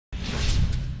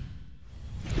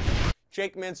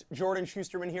Jake Mintz, Jordan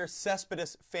Schusterman here,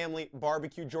 Cespedes Family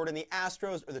BBQ. Jordan, the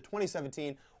Astros are the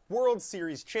 2017 World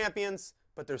Series champions,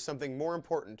 but there's something more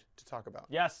important to talk about.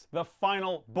 Yes, the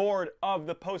final board of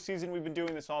the postseason. We've been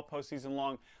doing this all postseason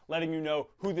long, letting you know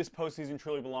who this postseason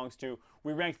truly belongs to.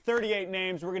 We ranked 38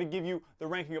 names. We're going to give you the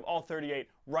ranking of all 38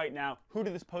 right now. Who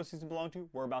did this postseason belong to?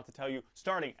 We're about to tell you.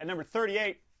 Starting at number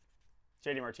 38,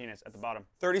 JD Martinez at the bottom.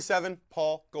 37,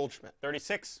 Paul Goldschmidt.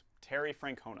 36, Terry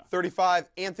Francona. 35,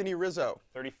 Anthony Rizzo.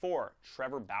 34,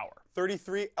 Trevor Bauer.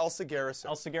 33, Elsa Garrison.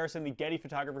 Elsa Garrison, the Getty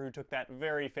photographer who took that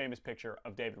very famous picture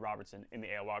of David Robertson in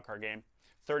the AL wildcard game.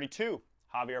 32,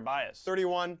 Javier Baez.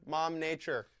 31, Mom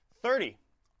Nature. 30,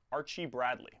 Archie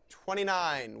Bradley.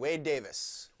 29, Wade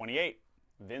Davis. 28,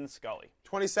 Vin Scully.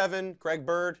 27, Greg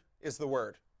Bird is the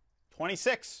word.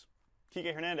 26,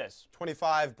 Kike Hernandez.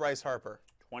 25, Bryce Harper.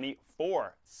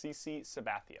 24, CC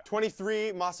Sabathia.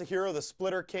 23, Masahiro the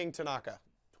Splitter King Tanaka.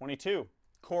 22,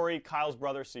 Corey, Kyle's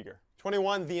brother, Seager.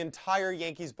 21, the entire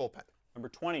Yankees bullpen. Number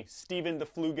 20, Steven the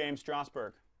Flu Game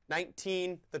Strasburg.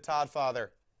 19, the Todd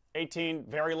Father. 18,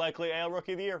 very likely AL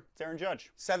Rookie of the Year, it's Aaron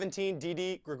Judge. 17,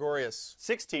 Didi Gregorius.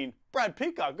 16, Brad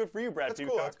Peacock. Good for you, Brad That's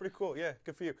Peacock. cool. That's pretty cool. Yeah,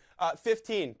 good for you.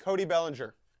 15, Cody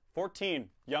Bellinger. 14,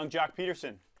 Young Jock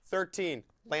Peterson. 13,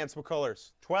 Lance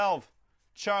McCullers. 12,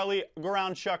 Charlie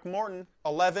Groundchuck Morton.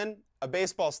 11, a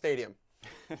baseball stadium.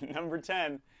 Number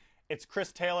 10, it's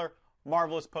Chris Taylor.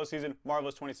 Marvelous postseason,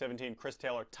 marvelous 2017. Chris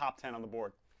Taylor, top 10 on the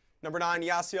board. Number 9,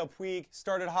 Yasiel Puig.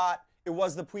 Started hot. It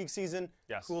was the Puig season.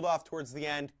 Yes. Cooled off towards the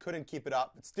end. Couldn't keep it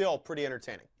up, but still pretty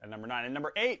entertaining. At number 9. And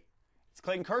number 8, it's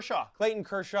Clayton Kershaw. Clayton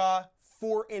Kershaw,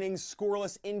 4 innings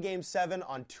scoreless in Game 7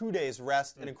 on 2 days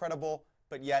rest. An incredible,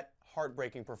 but yet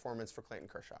heartbreaking performance for Clayton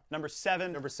Kershaw. Number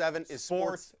 7. Number 7 is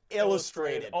Sports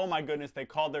Illustrated. Oh my goodness, they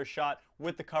called their shot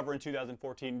with the cover in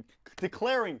 2014,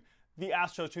 declaring the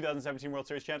Astros 2017 World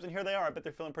Series champs, and here they are. I bet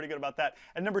they're feeling pretty good about that.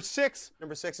 And number 6.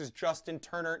 Number 6 is Justin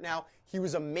Turner. Now, he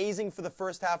was amazing for the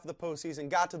first half of the postseason,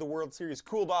 got to the World Series,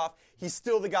 cooled off. He's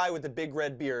still the guy with the big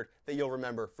red beard that you'll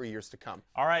remember for years to come.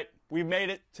 All right, we've made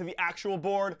it to the actual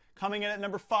board. Coming in at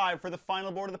number 5 for the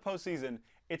final board of the postseason,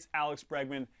 it's Alex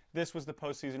Bregman. This was the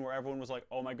postseason where everyone was like,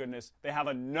 oh my goodness, they have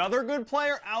another good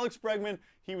player, Alex Bregman.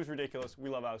 He was ridiculous. We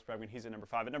love Alex Bregman. He's at number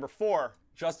 5. At number 4,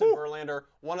 Justin Verlander,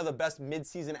 one of the best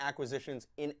midseason acquisitions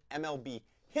in MLB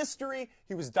history.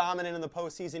 He was dominant in the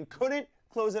postseason, couldn't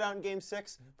close it out in Game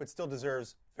 6, but still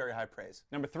deserves very high praise.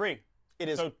 Number 3. It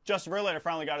is. So Justin Verlander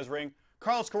finally got his ring.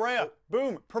 Carlos Correa,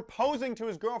 boom, proposing to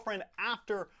his girlfriend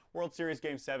after World Series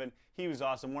Game 7. He was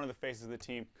awesome, one of the faces of the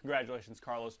team. Congratulations,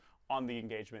 Carlos, on the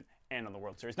engagement and on the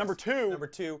World Series. Number 2. Number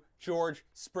 2, George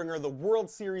Springer, the World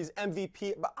Series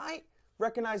MVP. But I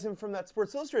recognize him from that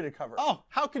Sports Illustrated cover. Oh,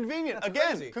 how convenient. That's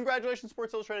Again, crazy. Congratulations,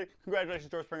 Sports Illustrated.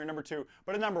 Congratulations, George Springer, number 2.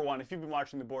 But at number 1, if you've been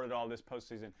watching the board at all this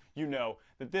postseason, you know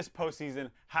that this postseason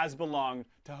has belonged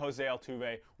to Jose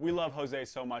Altuve. We love Jose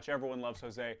so much. Everyone loves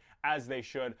Jose, as they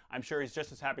should. I'm sure he's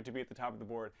just as happy to be at the top of the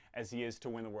board as he is to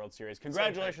win the World Series.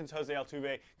 Congratulations, Jose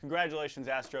Altuve. Congratulations,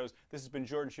 Astros. This has been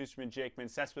Jordan Schusterman, Jake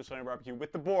Mintz, Cespedes Family BBQ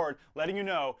with the board, letting you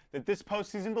know that this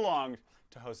postseason belonged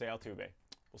to Jose Altuve.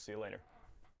 We'll see you later.